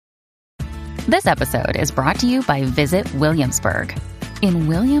This episode is brought to you by Visit Williamsburg. In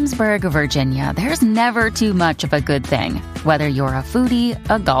Williamsburg, Virginia, there's never too much of a good thing. Whether you're a foodie,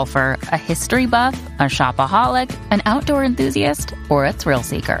 a golfer, a history buff, a shopaholic, an outdoor enthusiast, or a thrill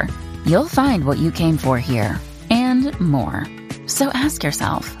seeker, you'll find what you came for here and more. So ask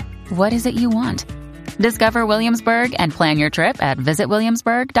yourself, what is it you want? Discover Williamsburg and plan your trip at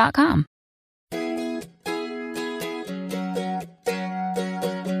visitwilliamsburg.com.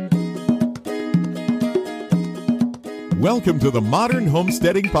 Welcome to the Modern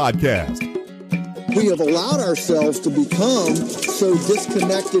Homesteading Podcast. We have allowed ourselves to become so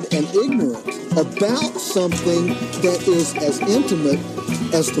disconnected and ignorant about something that is as intimate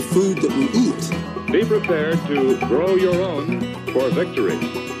as the food that we eat. Be prepared to grow your own for victory.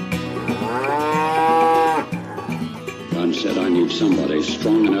 God said, I need somebody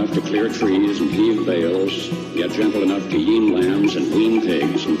strong enough to clear trees and heave bales, yet gentle enough to yean lambs and wean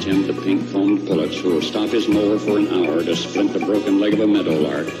pigs and tend the pink-foamed pullets who will stop his mower for an hour to splint the broken leg of a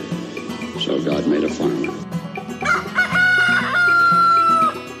meadowlark. So God made a farmer.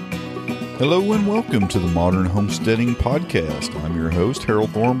 Hello and welcome to the Modern Homesteading Podcast. I'm your host,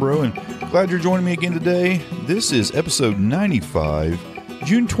 Harold Thornborough, and glad you're joining me again today. This is episode 95,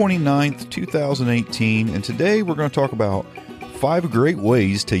 June 29th, 2018, and today we're going to talk about 5 great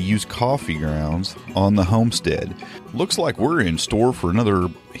ways to use coffee grounds on the homestead. Looks like we're in store for another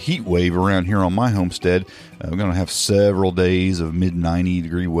heat wave around here on my homestead. We're going to have several days of mid-90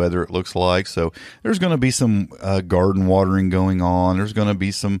 degree weather, it looks like. So there's going to be some garden watering going on. There's going to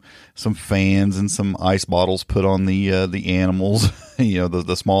be some fans and some ice bottles put on the animals,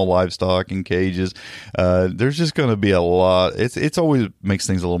 the small livestock in cages. There's just going to be a lot. It's always makes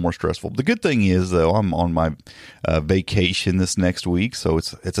things a little more stressful. The good thing is, though, I'm on my vacation this next week, so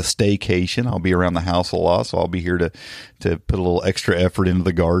it's a staycation. I'll be around the house a lot, so I'll be here to put a little extra effort into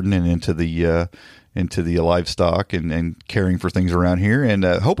the garden and into the livestock and caring for things around here, and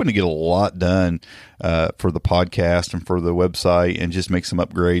hoping to get a lot done for the podcast and for the website, and just make some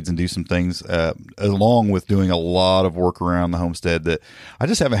upgrades and do some things along with doing a lot of work around the homestead that I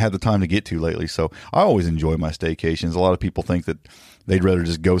just haven't had the time to get to lately. So I always enjoy my staycations. A lot of people think that they'd rather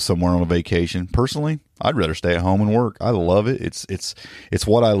just go somewhere on a vacation. Personally, I'd rather stay at home and work. I love it. It's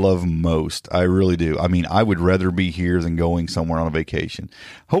what I love most. I really do. I mean, I would rather be here than going somewhere on a vacation.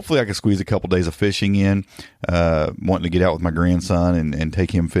 Hopefully I can squeeze a couple days of fishing in, wanting to get out with my grandson and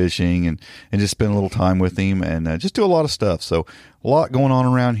take him fishing and just spend a little time with him and just do a lot of stuff. So a lot going on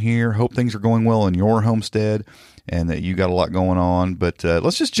around here. Hope things are going well in your homestead and that you got a lot going on. But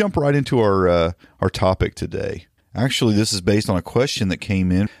let's just jump right into our topic today. Actually, this is based on a question that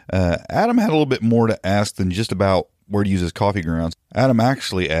came in. Adam had a little bit more to ask than just about where to use his coffee grounds. Adam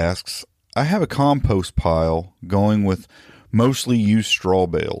actually asks, I have a compost pile going with mostly used straw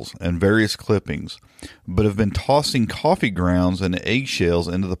bales and various clippings, but have been tossing coffee grounds and eggshells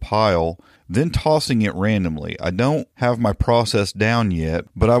into the pile, then tossing it randomly. I don't have my process down yet,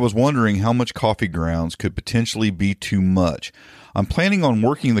 but I was wondering how much coffee grounds could potentially be too much. I'm planning on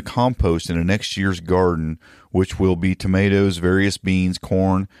working the compost into next year's garden, which will be tomatoes, various beans,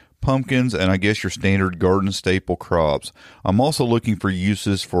 corn, pumpkins, and I guess your standard garden staple crops. I'm also looking for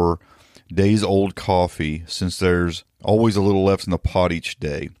uses for days old coffee, since there's always a little left in the pot each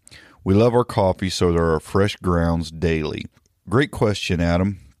day. We love our coffee, so there are fresh grounds daily. Great question,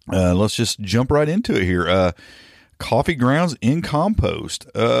 Adam. Let's just jump right into it here. Coffee grounds in compost.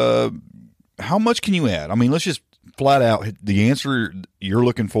 How much can you add? I mean, let's just flat out, the answer you're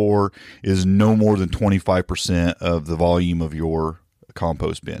looking for is no more than 25% of the volume of your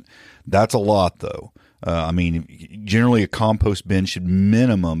compost bin. That's a lot, though. I mean, generally a compost bin should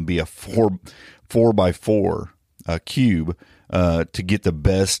minimum be a 4x4 cube to get the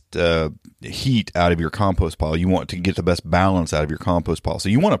best heat out of your compost pile. You want to get the best balance out of your compost pile. So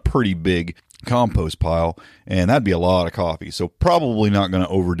you want a pretty big compost pile, and that'd be a lot of coffee. So probably not going to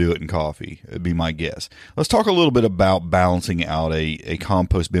overdo it in coffee, would be my guess. Let's talk a little bit about balancing out a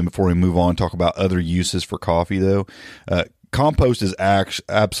compost bin before we move on. Talk about other uses for coffee, though. Compost is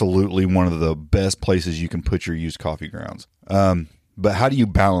absolutely one of the best places you can put your used coffee grounds. But how do you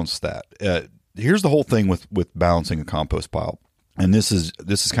balance that? Here's the whole thing with balancing a compost pile. And this is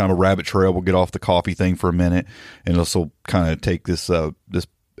kind of a rabbit trail. We'll get off the coffee thing for a minute, and this will kind of take this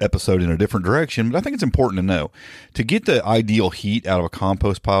episode in a different direction. But I think it's important to know, to get the ideal heat out of a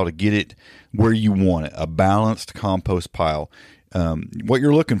compost pile, to get it where you want it, a balanced compost pile, what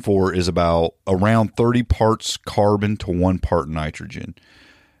you're looking for is about around 30 parts carbon to 1 part nitrogen.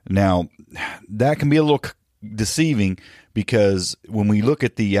 Now, that can be a little deceiving, because when we look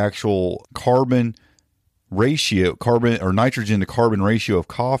at the actual carbon ratio, carbon or nitrogen to carbon ratio of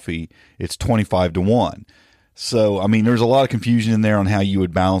coffee, it's 25-1. So, I mean, there's a lot of confusion in there on how you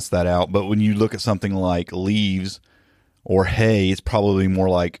would balance that out. But when you look at something like leaves or hay, it's probably more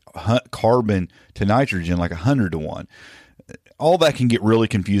like carbon to nitrogen, like 100-1. All that can get really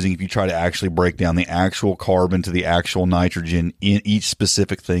confusing if you try to actually break down the actual carbon to the actual nitrogen in each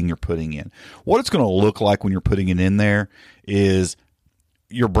specific thing you're putting in. What it's going to look like when you're putting it in there is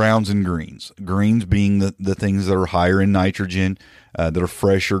your browns and greens. Greens being the things that are higher in nitrogen, that are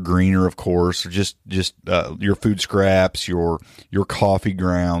fresher, greener, of course, or just your food scraps, your coffee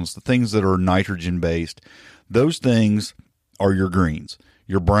grounds, the things that are nitrogen based. Those things are your greens.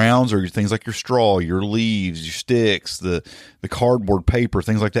 Your browns are your things like your straw, your leaves, your sticks, the cardboard paper,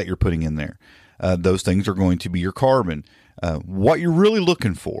 things like that you're putting in there. Those things are going to be your carbon. What you're really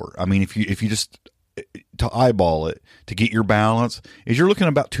looking for, I mean, if you just to eyeball it to get your balance, is you're looking at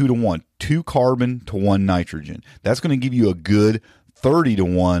about 2-1, 2 carbon to 1 nitrogen. That's going to give you a good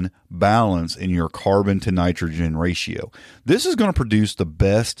 30-1 balance in your carbon to nitrogen ratio. This is going to produce the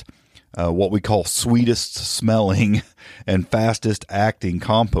best, what we call sweetest smelling and fastest acting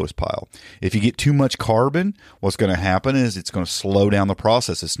compost pile. If you get too much carbon, what's going to happen is it's going to slow down the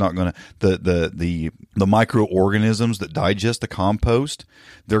process. It's not going to, the microorganisms that digest the compost,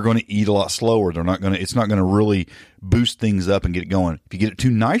 they're going to eat a lot slower. It's not going to really boost things up and get it going. If you get it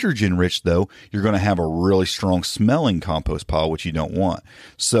too nitrogen rich though, you're going to have a really strong smelling compost pile, which you don't want.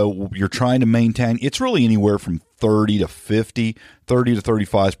 So you're trying to maintain, it's really anywhere from 30 to 50, 30 to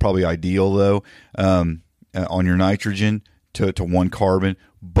 35 is probably ideal though, on your nitrogen to 1 carbon,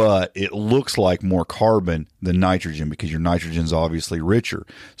 but it looks like more carbon than nitrogen because your nitrogen is obviously richer.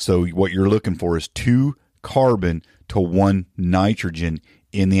 So what you're looking for is 2 carbon to 1 nitrogen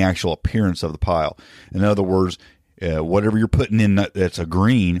in the actual appearance of the pile. In other words, whatever you're putting in that's a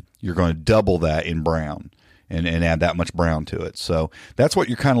green, you're going to double that in brown and add that much brown to it. So that's what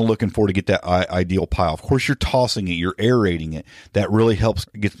you're kind of looking for to get that ideal pile. Of course, you're tossing it, you're aerating it. That really helps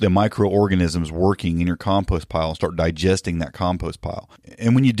get the microorganisms working in your compost pile and start digesting that compost pile.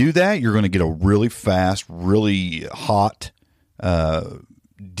 And when you do that, you're going to get a really fast, really hot,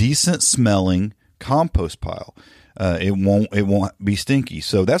 decent smelling compost pile. It won't be stinky.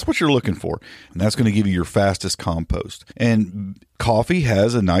 So that's what you're looking for. And that's going to give you your fastest compost. And coffee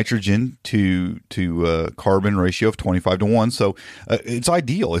has a nitrogen to carbon ratio of 25-1. So it's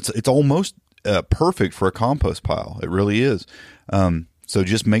ideal. It's almost perfect for a compost pile. It really is. So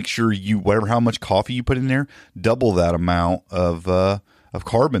just make sure how much coffee you put in there, double that amount of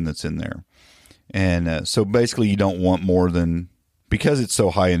carbon that's in there. And so basically you don't want more than, because it's so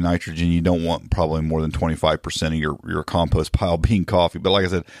high in nitrogen, you don't want probably more than 25% of your compost pile being coffee. But like I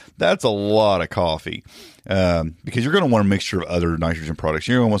said, that's a lot of coffee, because you're going to want a mixture of other nitrogen products.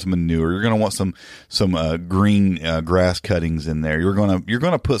 You're going to want some manure. You're going to want some green grass cuttings in there. You're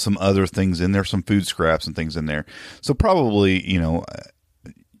going to put some other things in there, some food scraps and things in there. So probably,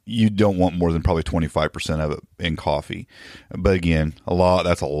 you don't want more than probably 25% of it in coffee. But again,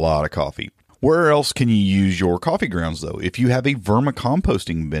 that's a lot of coffee. Where else can you use your coffee grounds, though? If you have a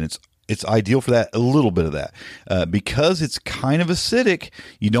vermicomposting bin, it's ideal for that, a little bit of that. Because it's kind of acidic,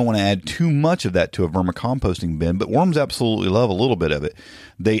 you don't want to add too much of that to a vermicomposting bin, but worms absolutely love a little bit of it.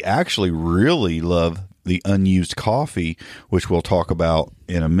 They actually really love the unused coffee, which we'll talk about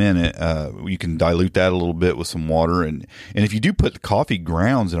in a minute. You can dilute that a little bit with some water. And if you do put the coffee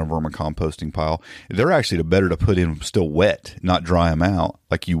grounds in a vermicomposting pile, they're actually better to put in still wet, not dry them out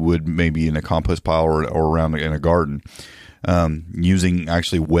like you would maybe in a compost pile or around in a garden. Using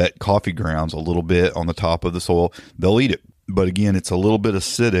actually wet coffee grounds a little bit on the top of the soil, they'll eat it. But again, it's a little bit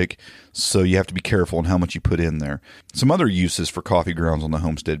acidic, so you have to be careful on how much you put in there. Some other uses for coffee grounds on the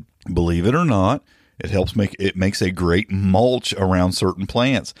homestead, believe it or not, it makes a great mulch around certain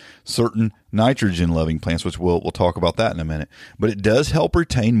plants, certain nitrogen-loving plants, which we'll talk about that in a minute. But it does help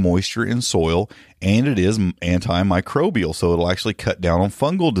retain moisture in soil, and it is antimicrobial, so it'll actually cut down on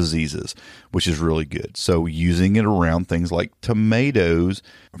fungal diseases, which is really good. So using it around things like tomatoes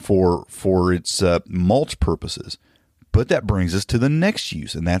for its mulch purposes. But that brings us to the next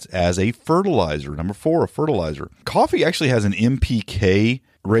use, and that's as a fertilizer. Number 4, a fertilizer. Coffee actually has an NPK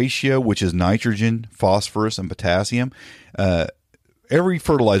ratio, which is nitrogen, phosphorus, and potassium. Every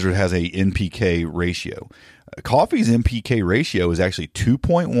fertilizer has a NPK ratio. Coffee's NPK ratio is actually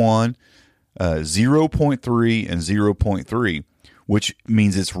 2.1, 0.3, and 0.3, which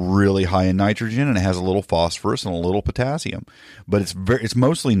means it's really high in nitrogen and it has a little phosphorus and a little potassium. But it's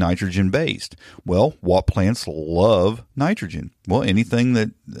mostly nitrogen based. Well, what plants love nitrogen? Well, anything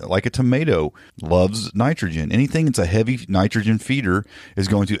that, like a tomato, loves nitrogen. Anything that's a heavy nitrogen feeder is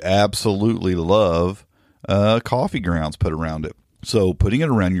going to absolutely love coffee grounds put around it. So putting it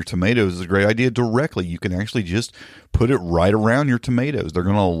around your tomatoes is a great idea directly. You can actually just put it right around your tomatoes. They're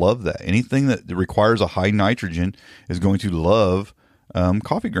going to love that. Anything that requires a high nitrogen is going to love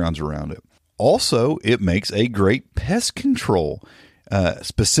coffee grounds around it. Also, it makes a great pest control,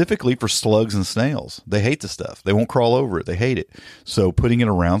 specifically for slugs and snails. They hate the stuff. They won't crawl over it. They hate it. So putting it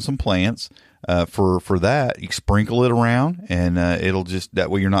around some plants, for that, you sprinkle it around, and it'll just, that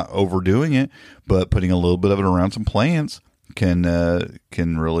way you're not overdoing it, but putting a little bit of it around some plants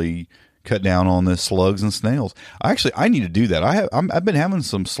can really cut down on the slugs and snails. I need to do that. I've been having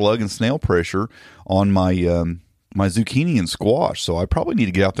some slug and snail pressure on my my zucchini and squash, so I probably need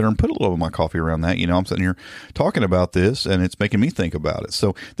to get out there and put a little of my coffee around that. I'm sitting here talking about this, and it's making me think about it.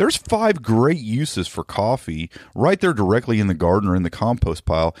 So there's 5 great uses for coffee right there directly in the garden or in the compost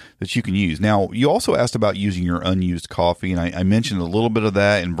pile that you can use. Now, you also asked about using your unused coffee, and I mentioned a little bit of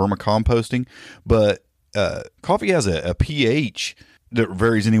that in vermicomposting, but coffee has a pH that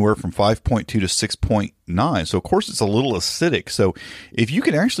varies anywhere from 5.2 to 6.9. So, of course, it's a little acidic. So if you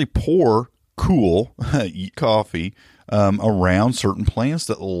can actually pour cool coffee around certain plants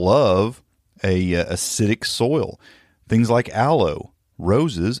that love a acidic soil, things like aloe,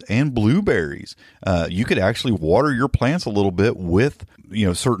 roses, and blueberries, you could actually water your plants a little bit with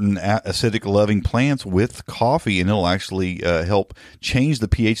certain acidic loving plants with coffee, and it'll actually help change the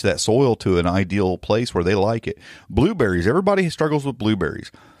pH of that soil to an ideal place where they like it. Blueberries, everybody struggles with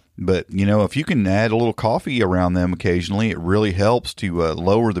blueberries. But, if you can add a little coffee around them occasionally, it really helps to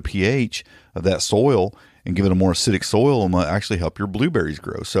lower the pH of that soil and give it a more acidic soil, and will actually help your blueberries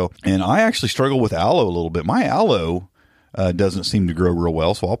grow. So, and I actually struggle with aloe a little bit. My aloe doesn't seem to grow real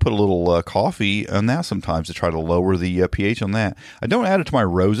well, so I'll put a little coffee on that sometimes to try to lower the pH on that. I don't add it to my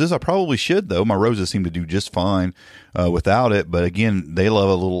roses. I probably should, though. My roses seem to do just fine without it, but again, they love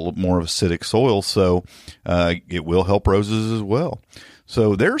a little more of acidic soil, so it will help roses as well.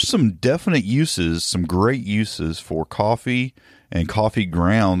 So there's some definite uses, some great uses for coffee and coffee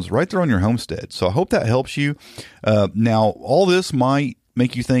grounds right there on your homestead. So I hope that helps you. Now, all this might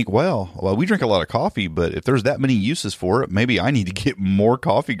make you think, well, we drink a lot of coffee, but if there's that many uses for it, maybe I need to get more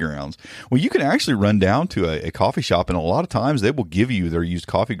coffee grounds. Well, you can actually run down to a coffee shop, and a lot of times they will give you their used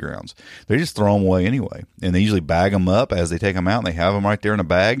coffee grounds. They just throw them away anyway, and they usually bag them up as they take them out, and they have them right there in a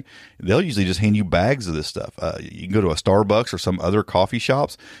bag. They'll usually just hand you bags of this stuff. You can go to a Starbucks or some other coffee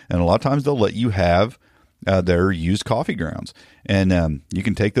shops, and a lot of times they'll let you have their used coffee grounds. And you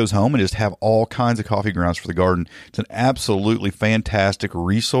can take those home and just have all kinds of coffee grounds for the garden. It's an absolutely fantastic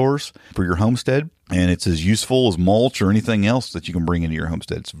resource for your homestead, and it's as useful as mulch or anything else that you can bring into your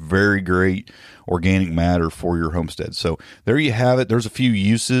homestead. It's very great organic matter for your homestead. So there you have it. There's a few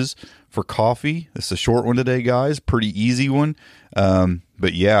uses for coffee. It's a short one today, guys. Pretty easy one.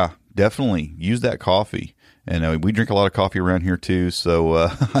 But yeah, definitely use that coffee. And we drink a lot of coffee around here too, so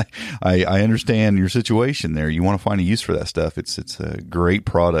I understand your situation there. You want to find a use for that stuff. It's a great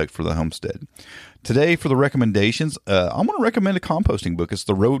product for the homestead. Today, for the recommendations, I'm going to recommend a composting book. It's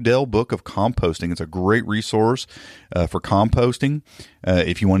the Rodell Book of Composting. It's a great resource for composting.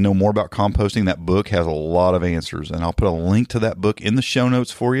 If you want to know more about composting, that book has a lot of answers, and I'll put a link to that book in the show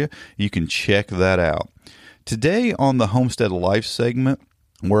notes for you. You can check that out. Today on the Homestead Life segment,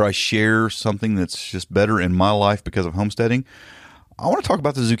 where I share something that's just better in my life because of homesteading, I want to talk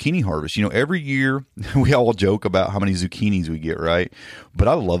about the zucchini harvest. Every year we all joke about how many zucchinis we get, right? But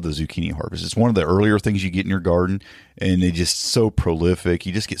I love the zucchini harvest. It's one of the earlier things you get in your garden, and it's just so prolific.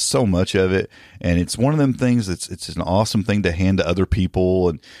 You just get so much of it, and it's one of them things that's it's an awesome thing to hand to other people,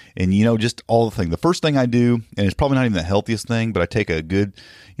 and just all the things. The first thing I do, and it's probably not even the healthiest thing, but I take a good,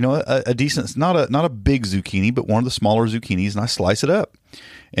 a decent, not a big zucchini, but one of the smaller zucchinis, and I slice it up.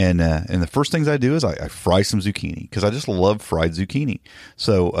 And the first things I do is I fry some zucchini because I just love fried zucchini.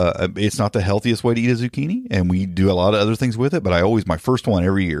 So it's not the healthiest way to eat a zucchini, and we do a lot of other things with it, but my first one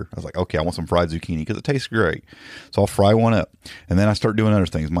every year, I was like, okay, I want some fried zucchini because it tastes great. So I'll fry one up, and then I start doing other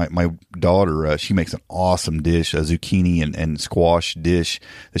things. My daughter, she makes an awesome dish, a zucchini and squash dish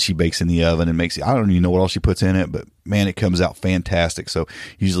that she bakes in the oven and makes. I don't even know what else she puts in it, but man, it comes out fantastic. So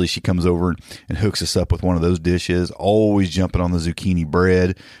usually she comes over and hooks us up with one of those dishes, always jumping on the zucchini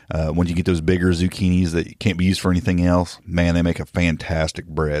bread. When you get those bigger zucchinis that can't be used for anything else, man, they make a fantastic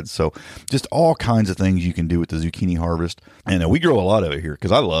bread. So just all kinds of things you can do with the zucchini harvest. And we grow a lot of it here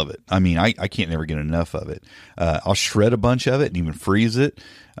because I love it. I mean, I can't never get enough of it. I'll shred a bunch of it and even freeze it.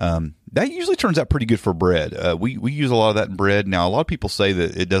 That usually turns out pretty good for bread. We use a lot of that in bread. Now, a lot of people say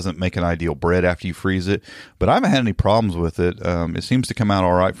that it doesn't make an ideal bread after you freeze it, but I haven't had any problems with it. It seems to come out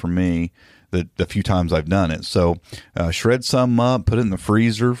all right for me the few times I've done it. So shred some up, put it in the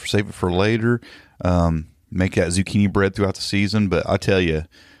freezer, save it for later. make that zucchini bread throughout the season. But I tell you,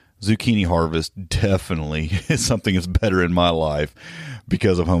 zucchini harvest definitely is something that's better in my life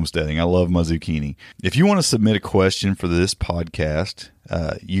because of homesteading. I love my zucchini. If you want to submit a question for this podcast,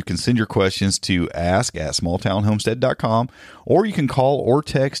 you can send your questions to ask@smalltownhomestead.com, or you can call or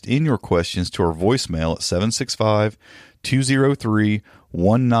text in your questions to our voicemail at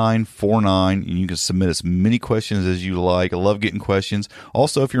 765-203-1949, and you can submit as many questions as you like. I love getting questions.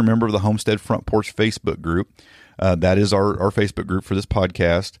 Also, if you're a member of the Homestead Front Porch Facebook group, that is our Facebook group for this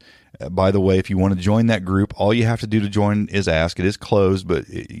podcast. By the way, if you want to join that group, all you have to do to join is ask. It is closed, but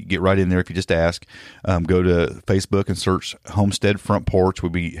you get right in there if you just ask. Go to Facebook and search Homestead Front Porch.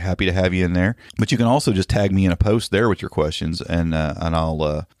 We'd be happy to have you in there. But you can also just tag me in a post there with your questions, and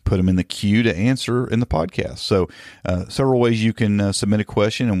I'll put them in the queue to answer in the podcast. So several ways you can submit a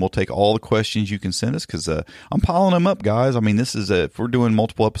question, and we'll take all the questions you can send us, because I'm piling them up, guys. I mean, this is if we're doing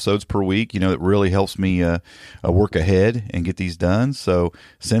multiple episodes per week, it really helps me work ahead and get these done. So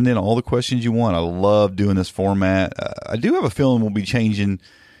send in all the questions you want. I love doing this format. I do have a feeling we'll be changing.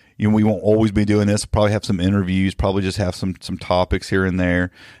 We won't always be doing this. Probably have some interviews, probably just have some topics here and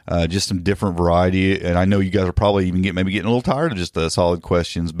there, just some different variety. And I know you guys are probably even getting a little tired of just the solid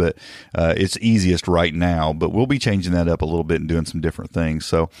questions, but it's easiest right now. But we'll be changing that up a little bit and doing some different things.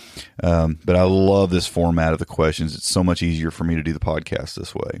 So, but I love this format of the questions. It's so much easier for me to do the podcast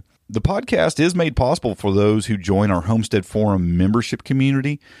this way. The podcast is made possible for those who join our Homestead Forum membership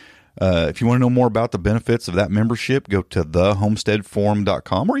community. If you want to know more about the benefits of that membership, go to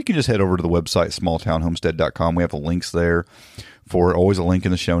thehomesteadforum.com, or you can just head over to the website, smalltownhomestead.com. We have the links there for it. Always a link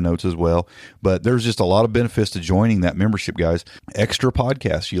in the show notes as well. But there's just a lot of benefits to joining that membership, guys. Extra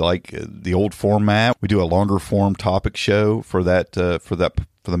podcasts. You like the old format? We do a longer form topic show for the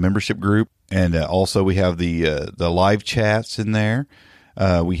membership group. And also we have the live chats in there.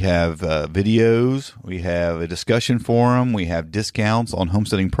 We have videos, we have a discussion forum, we have discounts on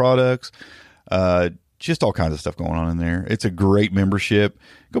homesteading products, just all kinds of stuff going on in there. It's a great membership.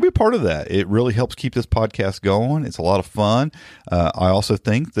 Go be a part of that. It really helps keep this podcast going. It's a lot of fun. I also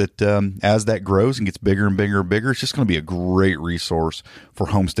think that as that grows and gets bigger and bigger and bigger, it's just going to be a great resource for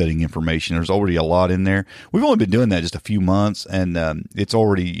homesteading information. There's already a lot in there. We've only been doing that just a few months, and it's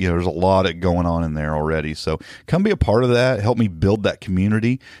already, there's a lot going on in there already. So come be a part of that. Help me build that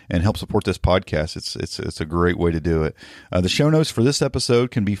community and help support this podcast. It's a great way to do it. The show notes for this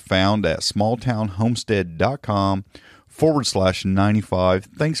episode can be found at smalltownhomestead.com/95.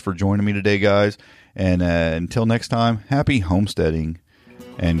 Thanks for joining me today, guys. And until next time, happy homesteading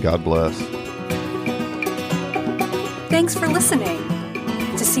and God bless. Thanks for listening.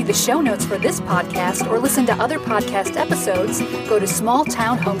 To see the show notes for this podcast or listen to other podcast episodes, go to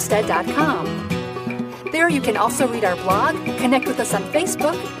smalltownhomestead.com. There you can also read our blog, connect with us on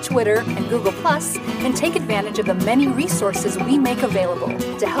Facebook, Twitter, and Google+, and take advantage of the many resources we make available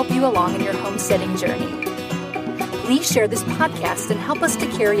to help you along in your homesteading journey. Please share this podcast and help us to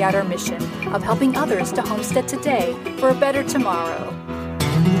carry out our mission of helping others to homestead today for a better tomorrow.